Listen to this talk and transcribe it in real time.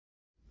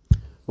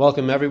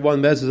Welcome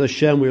everyone. Bezos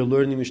Hashem, we are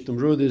learning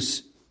Mishnah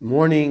this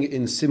morning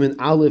in Siman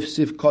Aleph,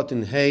 Sif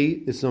Kotin Hey.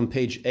 It's on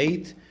page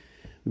 8.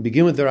 We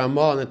begin with the Ramah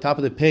on the top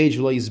of the page.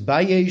 Lo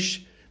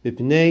yizbayesh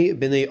b'pnei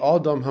b'nei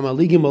Adam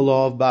hamaligim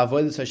alav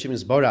ba'avodas Hashem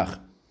yisbarach. A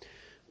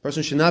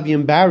person should not be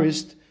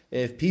embarrassed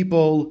if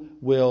people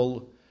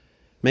will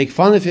make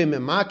fun of him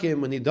and mock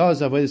him when he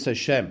does avodas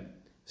Hashem.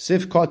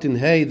 Sif Kotin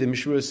Hey, the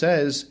Mishnah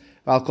says,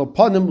 Al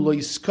kolpanim lo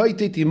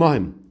yiskaitit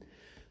imahim.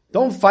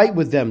 Don't fight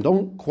with them.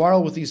 Don't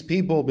quarrel with these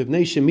people. Because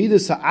this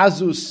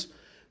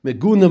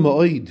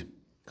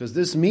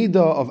midah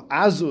of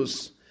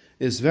azus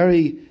is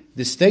very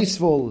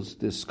distasteful, it's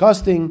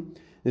disgusting.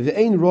 And the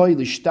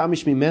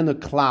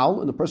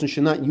person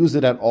should not use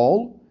it at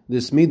all.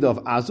 This midah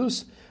of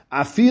azus.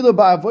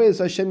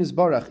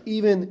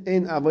 Even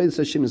in avodas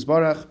Hashem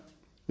yisbarach,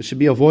 it should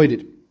be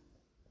avoided.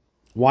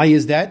 Why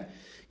is that?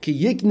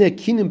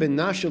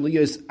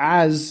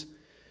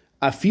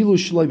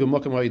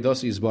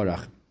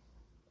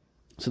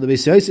 So the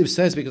Beis Yosef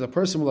says because a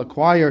person will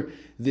acquire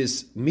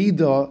this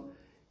midah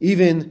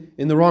even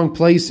in the wrong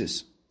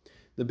places.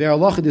 The Be'er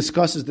Halacha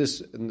discusses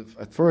this in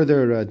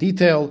further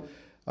detail.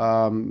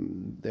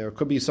 There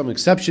could be some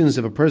exceptions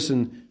if a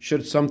person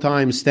should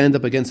sometimes stand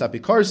up against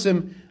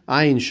apikarsim.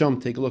 Ayin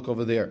Sham, take a look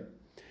over there.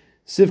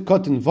 Siv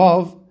Kotin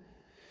Vav,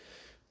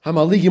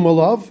 Hamaligim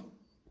Olav.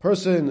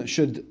 Person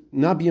should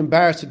not be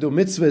embarrassed to do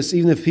mitzvahs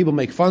even if people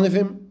make fun of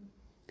him.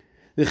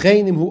 So too,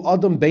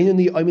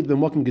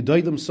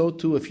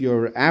 if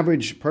you're an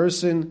average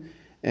person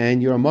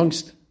and you're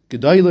amongst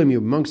gedolim, you're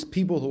amongst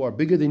people who are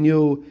bigger than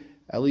you,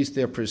 at least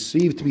they're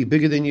perceived to be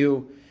bigger than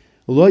you,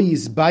 you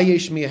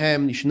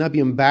should not be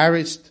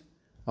embarrassed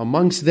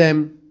amongst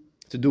them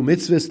to do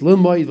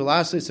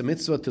mitzvahs, a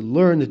mitzvah, to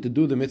learn to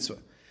do the mitzvah.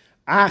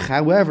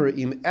 However,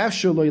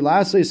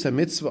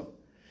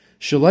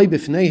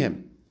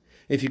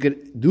 if you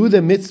could do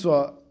the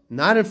mitzvah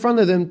not in front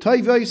of them,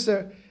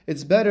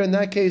 it's better in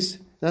that case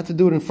not to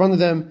do it in front of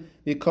them,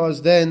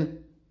 because then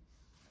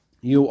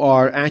you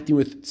are acting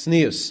with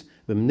tznius.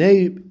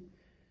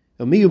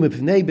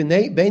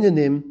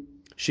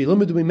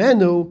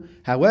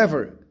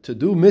 However, to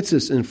do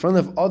mitzvahs in front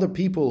of other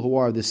people who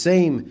are the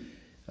same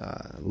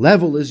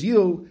level as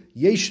you,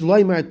 it's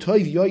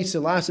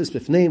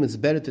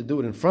better to do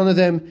it in front of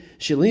them,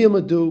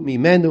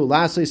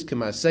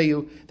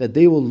 that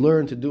they will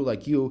learn to do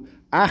like you.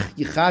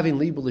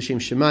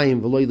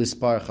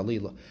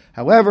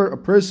 However, a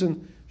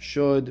person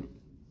should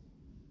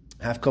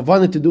have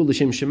kavanah to do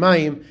l'shem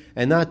shemayim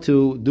and not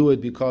to do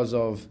it because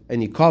of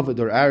any kavod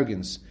or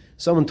arrogance.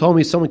 Someone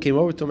came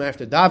over to him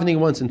after davening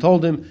once and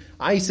told him,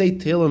 I say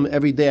Tehillim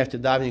every day after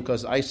davening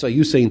because I saw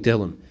you saying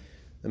Tehillim.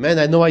 The man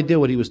had no idea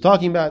what he was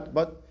talking about,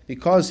 but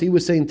because he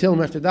was saying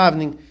Tehillim after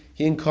davening,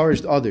 he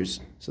encouraged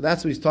others. So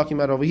that's what he's talking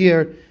about over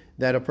here,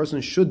 that a person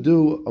should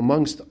do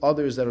amongst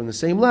others that are on the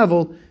same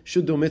level,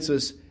 should do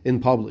mitzvahs in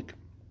public.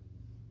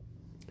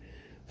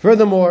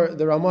 Furthermore,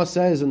 the Ramah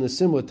says on the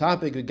similar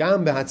topic, a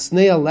person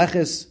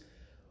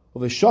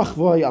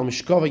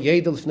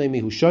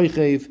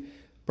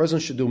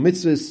should do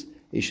mitzvahs,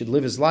 he should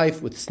live his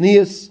life with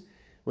tznius.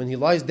 When he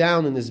lies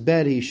down in his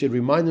bed, he should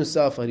remind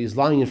himself that he's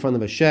lying in front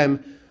of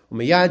Hashem. And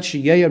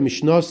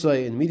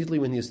immediately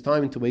when he has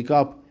time to wake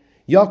up,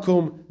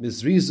 Yakum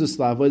bizrizus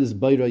la'avodas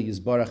bayra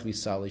yizbarach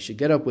v'sal. He should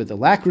get up with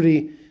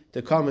alacrity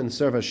to come and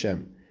serve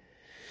Hashem.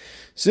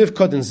 Siv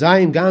Koden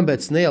Zayim Gam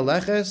Betznei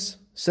Aleches,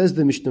 says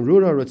the Mishnah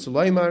Rura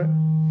Ritzulaymar.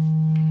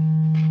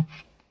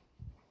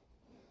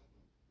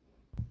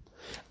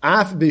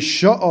 Af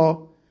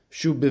b'sha'a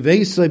shu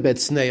beveisoi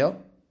betznei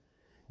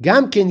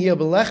Gam ken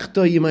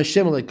yebelechto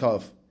yimashem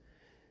lekov.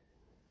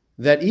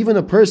 That even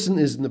a person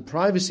is in the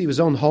privacy of his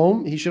own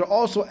home, he should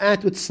also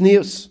act with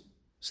tznius.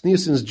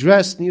 Tznius in his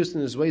dress, tznius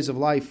in his ways of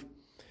life.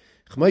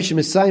 As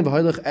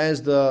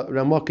the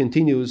Ramah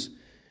continues,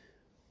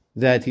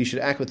 that he should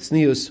act with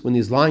tznius when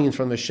he's lying in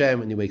front of Hashem,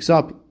 when he wakes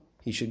up,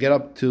 he should get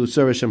up to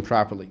serve Hashem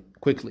properly,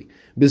 quickly.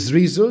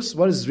 Bizrizus,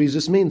 what does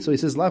zrizus mean? So he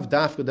says, lav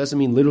dafka doesn't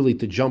mean literally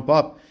to jump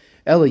up.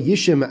 Ela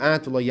yishem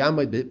at lo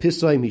yamad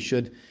pisoim, he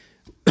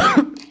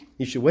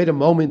should wait a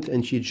moment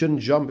and he shouldn't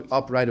jump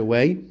up right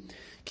away.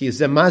 Ki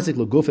zemazik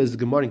loguf, as the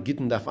Gemara in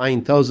Gittin Daf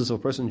Ayin tells us, if a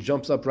person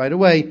jumps up right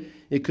away,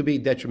 it could be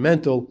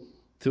detrimental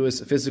to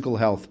his physical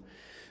health.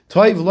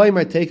 Toiv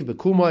loymar take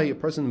bekumai, a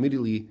person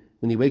immediately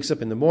when he wakes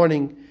up in the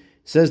morning,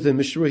 says the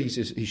Mishra,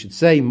 he should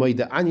say,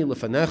 Moida ani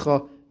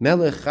lefanecha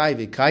melech chai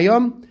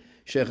v'kayam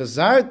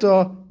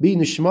shechazarta bi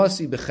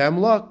nishmasi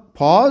bechemla.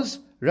 Pause.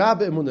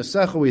 Rabbi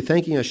emunasecha, we're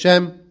thanking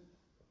Hashem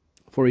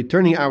for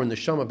returning our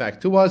neshama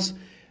back to us,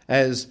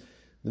 as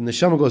the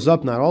neshama goes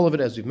up, not all of it,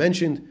 as we've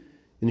mentioned,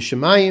 in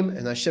Shemayim,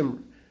 and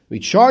Hashem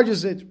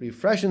recharges it,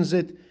 refreshes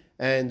it,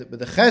 and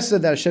with the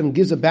chesed that Hashem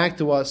gives it back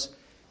to us,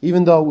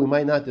 even though we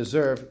might not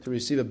deserve to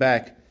receive it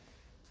back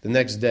the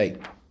next day.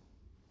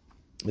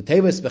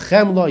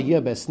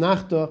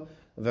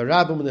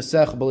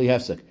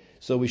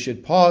 So we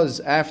should pause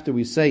after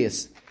we say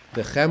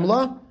the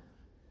chemla,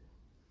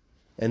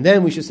 and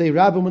then we should say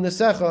Rabbi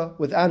Munasecha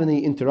without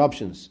any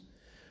interruptions.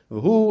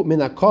 Who min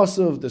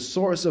akosov, the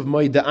source of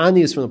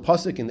Moida'ani is from the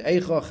pasuk in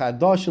Eicha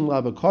Chadashin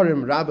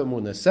Labakarim Rabba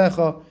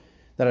Munasecha,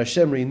 that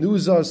Hashem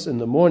renews us in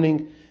the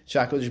morning.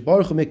 Shakadosh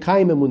Baruch Hu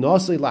mekayim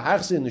emunasei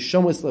lahachzir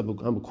neshamas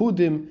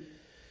lehamkudim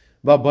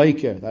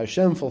v'baiker. That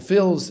Hashem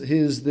fulfills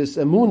this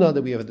emunah,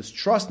 that we have this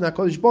trust in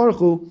Hakadosh Baruch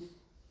Hu,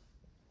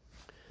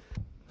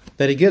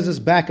 that He gives us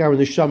back our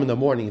neshama in the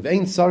morning.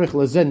 V'ein tzarich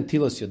lezen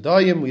tilas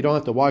yadayim. We don't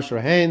have to wash our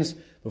hands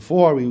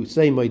before we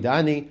say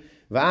Moida'ani.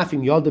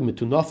 V'afim yadam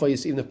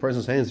mitunafayis. Even if a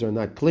person's hands are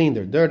not clean,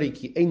 they're dirty.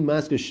 Ki ein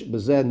maskish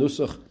bezeh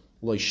nusach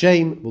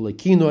lo'ishem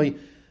v'lekinoi.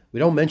 We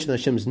don't mention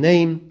Hashem's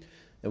name,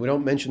 and we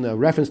don't mention a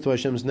reference to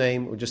Hashem's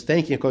name. We're just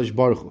thanking HaKadosh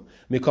Baruch Hu.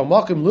 Mikal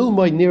makim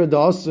lilmoid nira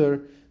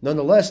da'aser.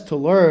 Nonetheless, to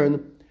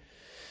learn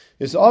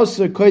is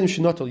also kodim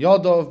shenotel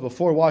yadav,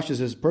 before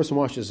person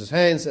washes his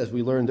hands, as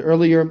we learned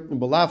earlier. In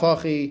B'lav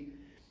hachi,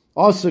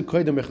 also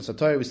kodim b'chas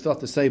HaTorah. We still have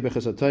to say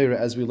b'chas HaTorah,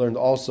 as we learned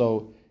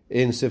also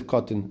in Siv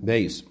Katan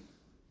Beis.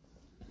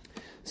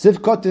 Siv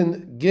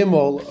Katan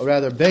Gimel, or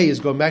rather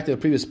Beis, going back to the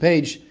previous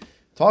page,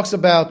 talks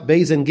about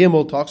Beis and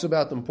Gimel, talks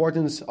about the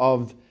importance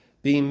of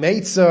being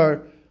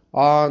Meitzar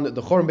on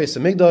the Chorban Beis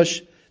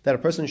HaMikdash, that a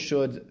person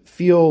should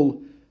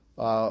feel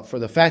for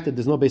the fact that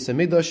there's no Beis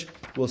HaMikdash.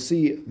 We'll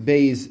see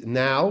Beis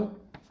now.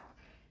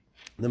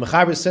 The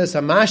Mechaber says,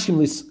 Hamashim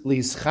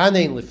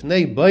lischanein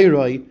lifnei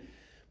bayroi,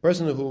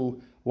 person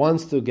who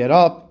wants to get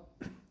up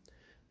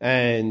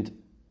and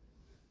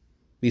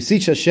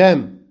beseech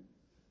Hashem,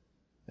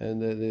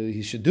 and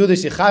he should do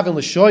this. Yechavin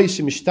l'shoyis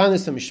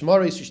shemishtanis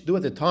hamishmaris. You should do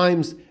it at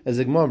times, as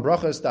the Gemara in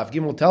Brachos Daf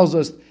Gimel tells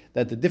us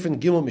that the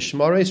different Gimel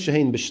mishmaris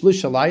shehein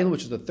b'shlish halayla,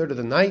 which is the third of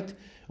the night,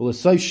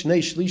 u'lesoif shnei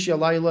shlishi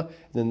halayla.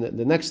 Then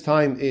the next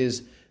time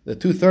is the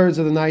 2/3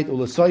 of the night,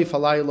 u'lesoif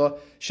halayla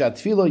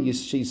shatfilo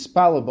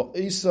yispala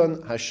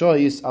ba'ison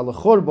hashoyis ala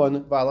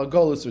chorban v'ala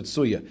golus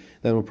ritzuya.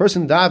 Then when a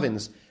person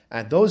davens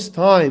at those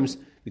times,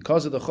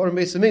 because of the Chorban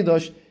Beis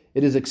HaMikdash,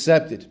 it is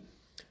accepted.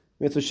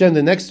 Mitzvah Hashem,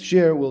 the next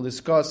year we'll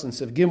discuss in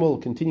Sev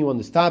Gimel, continue on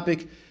this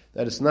topic,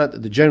 that it's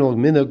not the general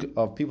minhag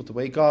of people to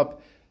wake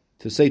up,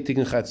 to say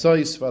Tikkun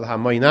Chatzos for the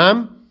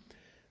Hamayinam,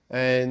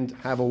 and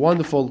have a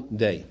wonderful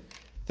day.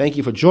 Thank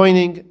you for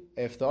joining.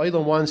 If the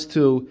Olam wants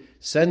to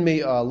send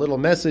me a little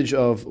message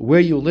of where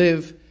you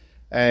live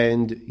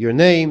and your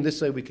name,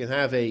 this way we can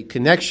have a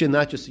connection,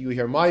 not just so you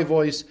hear my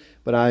voice,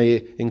 but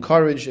I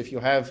encourage, if you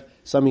have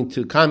something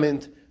to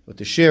comment or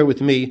to share with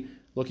me,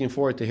 looking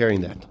forward to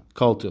hearing that.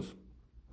 Kol Tuv.